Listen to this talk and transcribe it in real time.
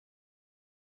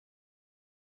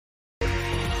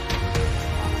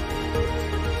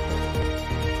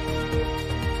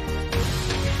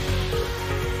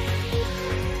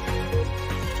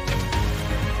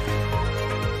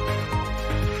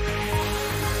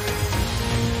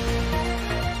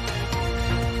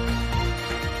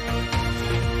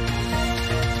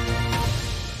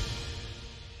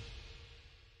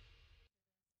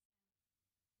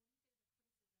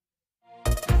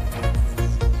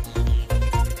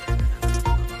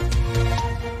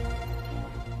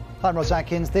I'm Ros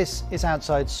Atkins, this is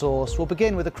Outside Source. We'll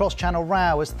begin with a cross-channel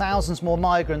row as thousands more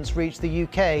migrants reach the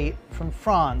UK from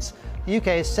France. The UK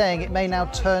is saying it may now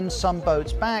turn some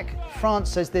boats back. France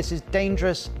says this is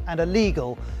dangerous and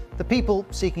illegal. The people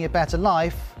seeking a better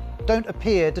life don't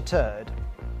appear deterred.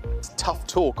 Tough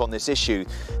talk on this issue,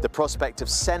 the prospect of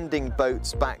sending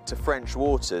boats back to French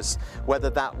waters, whether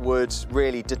that would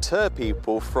really deter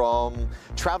people from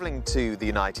travelling to the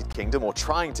United Kingdom or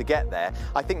trying to get there.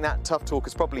 I think that tough talk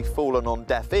has probably fallen on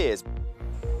deaf ears.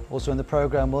 Also in the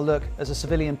programme, we'll look as a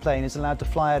civilian plane is allowed to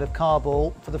fly out of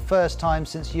Kabul for the first time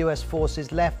since US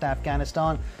forces left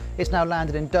Afghanistan. It's now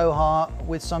landed in Doha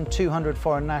with some 200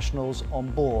 foreign nationals on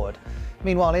board.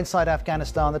 Meanwhile, inside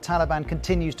Afghanistan, the Taliban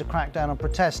continues to crack down on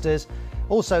protesters.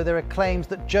 Also, there are claims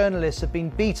that journalists have been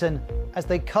beaten as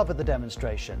they cover the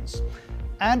demonstrations.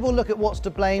 And we'll look at what's to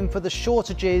blame for the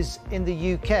shortages in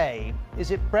the UK.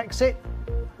 Is it Brexit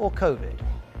or COVID?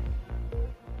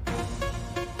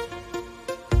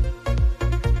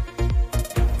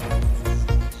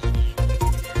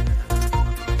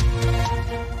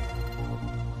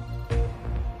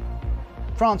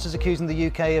 France is accusing the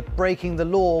UK of breaking the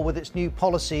law with its new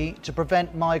policy to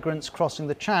prevent migrants crossing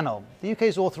the Channel. The UK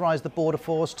has authorised the border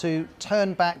force to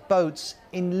turn back boats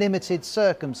in limited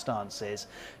circumstances.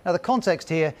 Now, the context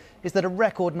here is that a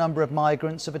record number of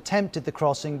migrants have attempted the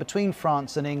crossing between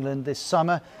France and England this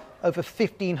summer. Over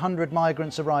 1,500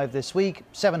 migrants arrived this week,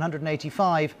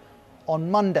 785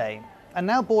 on Monday. And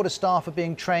now border staff are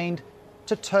being trained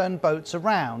to turn boats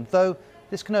around, though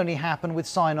this can only happen with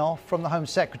sign-off from the Home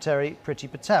Secretary, Priti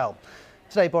Patel.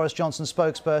 Today, Boris Johnson's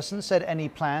spokesperson said any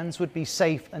plans would be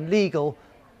safe and legal,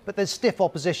 but there's stiff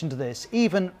opposition to this,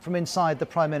 even from inside the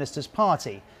Prime Minister's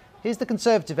party. Here's the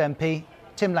Conservative MP,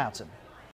 Tim Loughton.